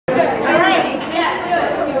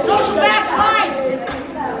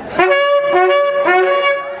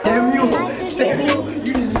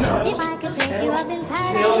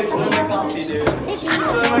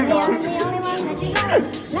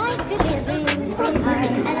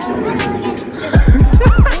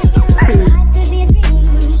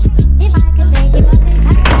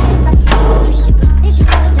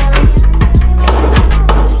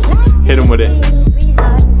Hit him with it.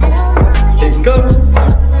 Go.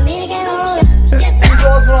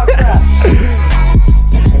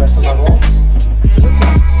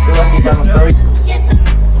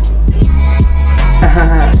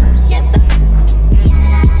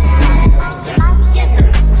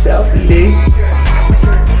 Selfie.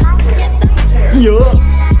 Yo.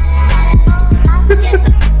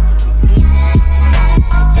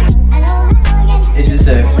 Is this a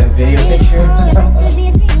video picture?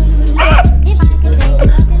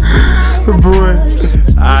 Boy,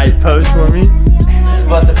 I pose for me.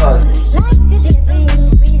 What's the pose?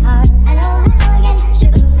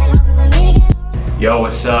 Yo,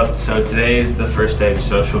 what's up? So today is the first day of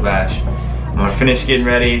Social Bash. I'm gonna finish getting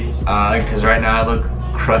ready because right now I look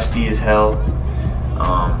crusty as hell.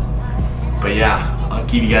 But yeah, I'll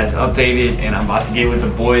keep you guys updated, and I'm about to get with the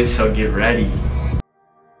boys, so get ready.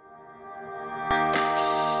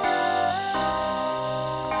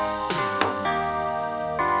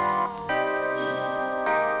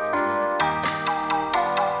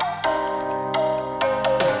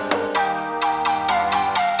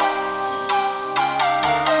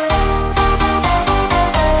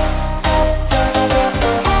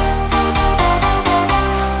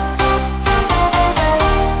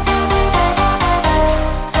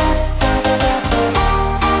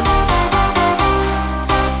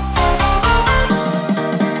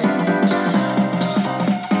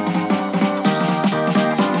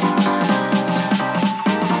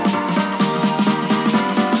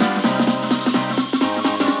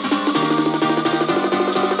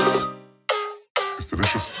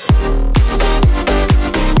 Delicious.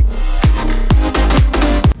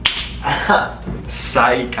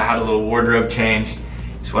 Psych, I had a little wardrobe change.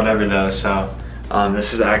 It's whatever though, so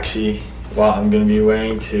this is actually what I'm gonna be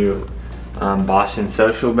wearing to Boston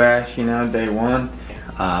Social Bash, you know, day one.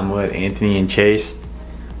 I'm with Anthony and Chase,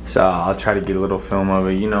 so I'll try to get a little film of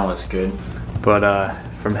it, you know what's good. But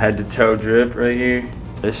from head to toe drip right here.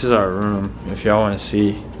 This is our room, if y'all wanna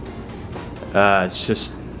see.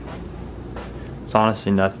 It's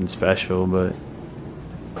honestly nothing special, but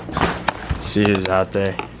let's see who's out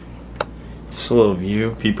there. Just a little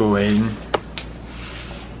view, people waiting.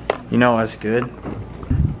 You know what's good?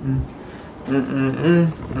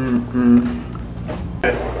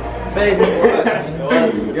 Baby,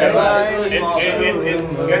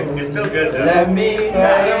 it's still good though. let me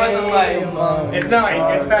know. Wasn't like It's not.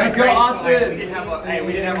 Let's go, Austin. We didn't have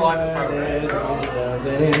a lot to talk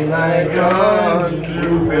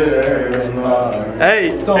about. Hey!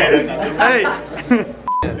 Hey!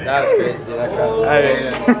 That was crazy, dude. I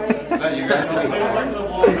cried.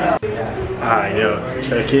 Alright, yo,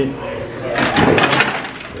 check it.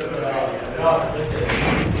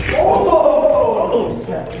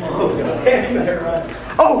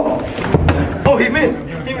 Oh, he missed.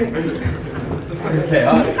 Okay,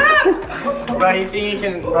 Bro, you think you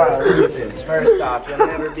can, bro, look at this. First off, you'll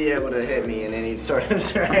never be able to hit me in any sort of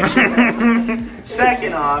direction.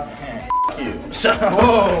 Second off, f you. So,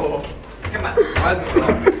 whoa. Come on. Why is this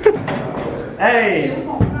wrong? hey.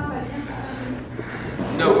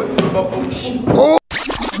 No way.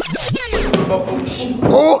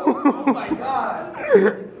 Oh my god!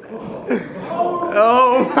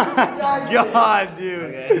 Oh my god,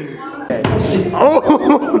 dude! Oh!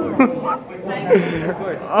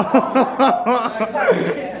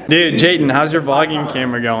 Dude, Jayden, how's your vlogging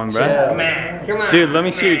camera going, bro? Come on. Dude, let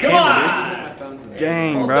me see your camera, dude.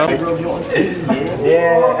 Dang, bro. Yeah,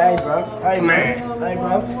 hey, bro. Hey, man. Hey,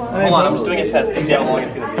 bro. Hold on, I'm just doing a test to see how long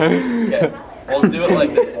it's gonna be. Okay, well, let's do it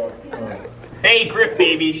like this. Hey, Griff,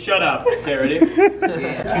 baby, shut up. Okay, ready? Yeah,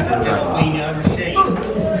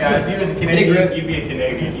 if he was a Canadian, you'd be a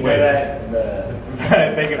Canadian. You know that?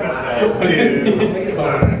 Think about that. Dude.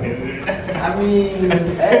 I mean,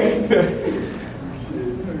 hey.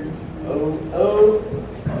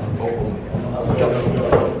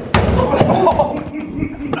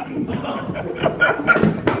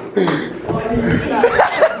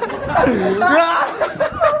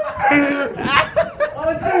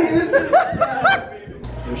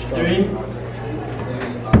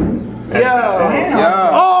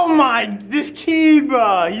 Oh my, this kid,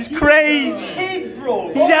 bro, he's crazy.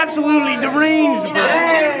 He's absolutely deranged, bro.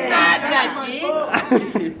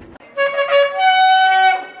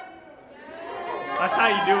 That's how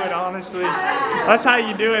you do it, honestly. That's how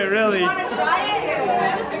you do it, really.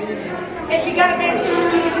 If you got a big,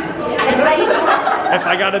 If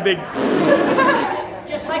I got a big...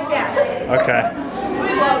 just like that. Okay.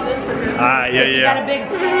 We love this for him. Yeah. Got a big.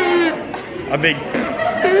 A big.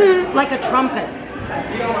 Like a trumpet.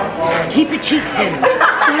 Keep your cheeks in.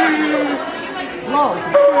 Low.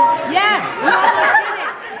 Yes.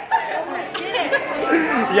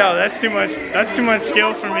 Yo, that's too much. That's too much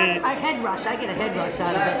skill for me. I head rush. I get a head rush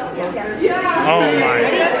out of it. Yeah. Oh my.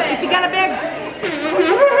 Ready? If you got a big.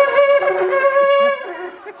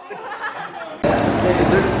 Is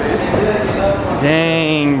there space?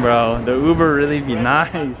 Dang, bro. The Uber really be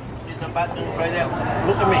nice. Look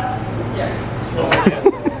at me.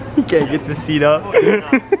 You can't get the seat up. Are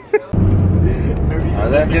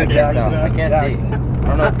they? Dude, Jackson. I can't see. I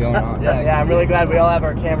don't know what's going on. Yeah, I'm really glad we all have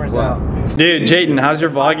our cameras out. Dude, Jayden, how's your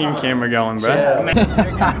vlogging camera going, bro?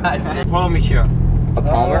 Follow me here. A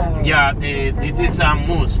Palmer? Yeah, this is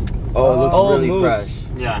mousse. Oh, it looks really mousse. fresh.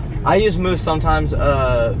 Yeah. I use mousse sometimes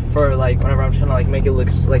for like whenever I'm trying to like make it look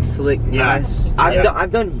like slick, nice.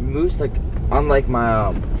 I've done mousse like on like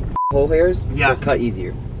my whole hairs to cut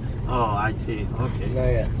easier. Oh, I see. Okay.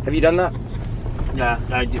 Yeah. Have you done that? Yeah,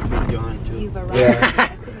 I did been doing too. You've arrived. Yeah.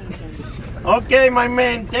 Okay, my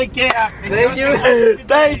man. Take care. Thank you.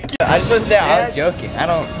 Thank you. I just want to say I was joking. I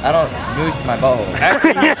don't mousse my butthole.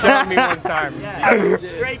 Actually, you showed me one time. Yeah,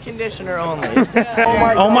 straight conditioner only.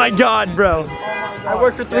 Oh my god, bro. I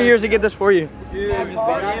worked for 3 years to get this for you.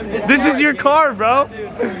 This is your car, bro.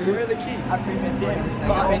 Where are the keys? I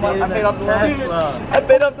paid off the loan. I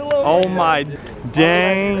paid off the loan. Oh my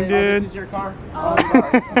dang, This dude. is your car?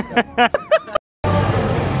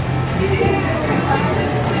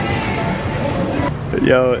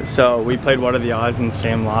 Yo, so we played What Are the Odds and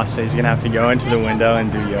Sam lost, so he's gonna have to go into the window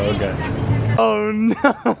and do yoga. Oh no.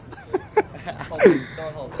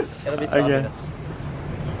 It'll be Okay.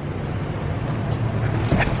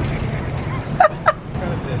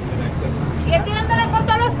 Y tirando la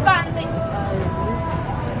foto a los panties.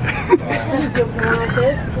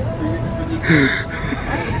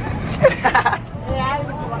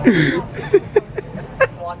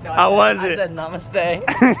 How was it? I said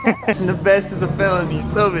namaste. The best is a felony.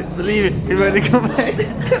 Love it. Believe it. You ready to come back?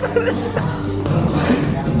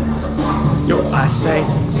 Yo, I say.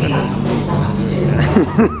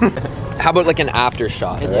 How about like an after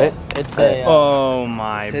shot, right? It's a. Oh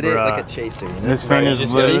my, Hit bro. it like a chaser, you know? This thing is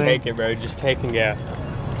literally. Take it, bro. Just take and go.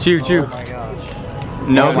 Chew, chew. Oh my gosh.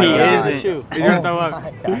 No, Oh my he God. isn't. Chew. He's gonna throw up.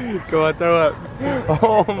 Go on, throw up.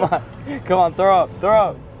 Oh my. Come on, throw up. Throw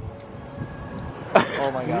up.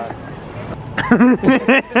 Oh my god.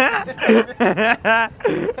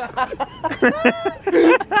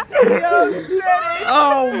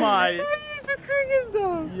 Oh my.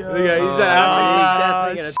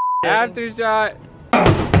 After shot.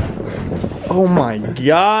 Oh my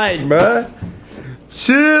god, bruh.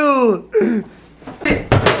 Chill.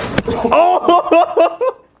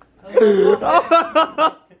 Oh.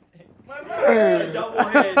 Double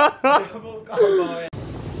hit. Double combo.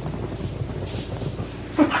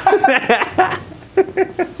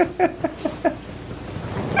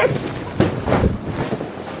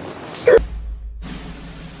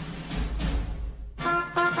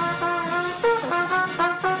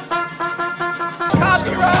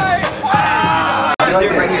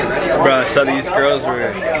 Bro, so these girls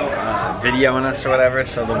were videoing us or whatever,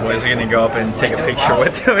 so the boys are gonna go up and take a picture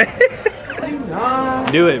with them.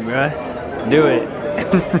 Do it, bro. Do it.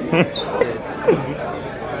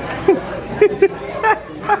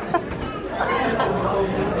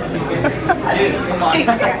 Come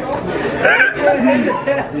on.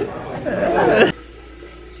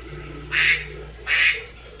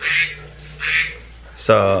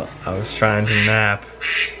 So I was trying to nap,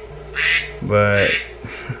 but it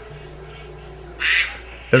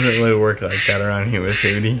doesn't really work like that around here with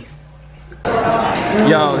Hootie.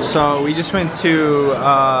 Yo, so we just went to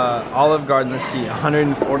Olive Garden. Let's see,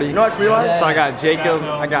 140. You know what I realized? So I got Jacob,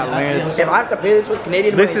 I got Lance. If I have to pay this with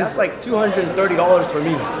Canadian This money, is- that's like $230 for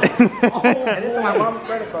me. And this is my mom's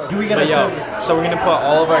credit card. But yo, so we're gonna put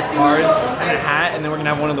all of our cards in a hat, and then we're gonna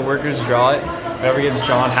have one of the workers draw it. Whoever gets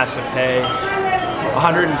drawn has to pay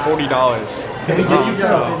 $140. Can we get you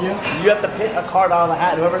you have to pick a card out of the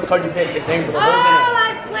hat. Whoever's card you pick is named for the Oh, whole minute.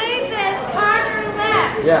 I played this card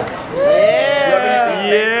roulette. Yeah.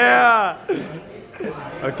 Yeah.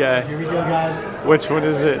 Okay. Here we go, guys. Which one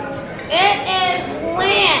is it? It is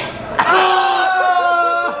Lance.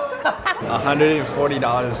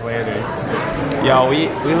 $140 later. Yo, we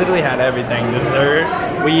literally had everything. Dessert.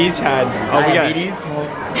 We each had. Oh, we got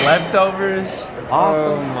leftovers.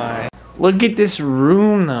 Oh my. Look at this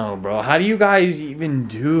room though, bro. How do you guys even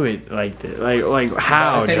do it like this? Like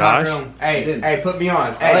how, Josh? Hey, put me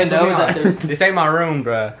on. All I Hey, know is that this ain't my room,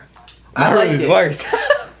 bro. My room is worse.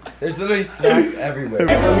 There's literally snacks everywhere.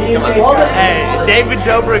 Hey, David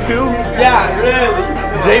Dobrik who? Yeah,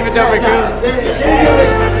 really. David Dobrik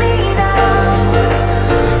who?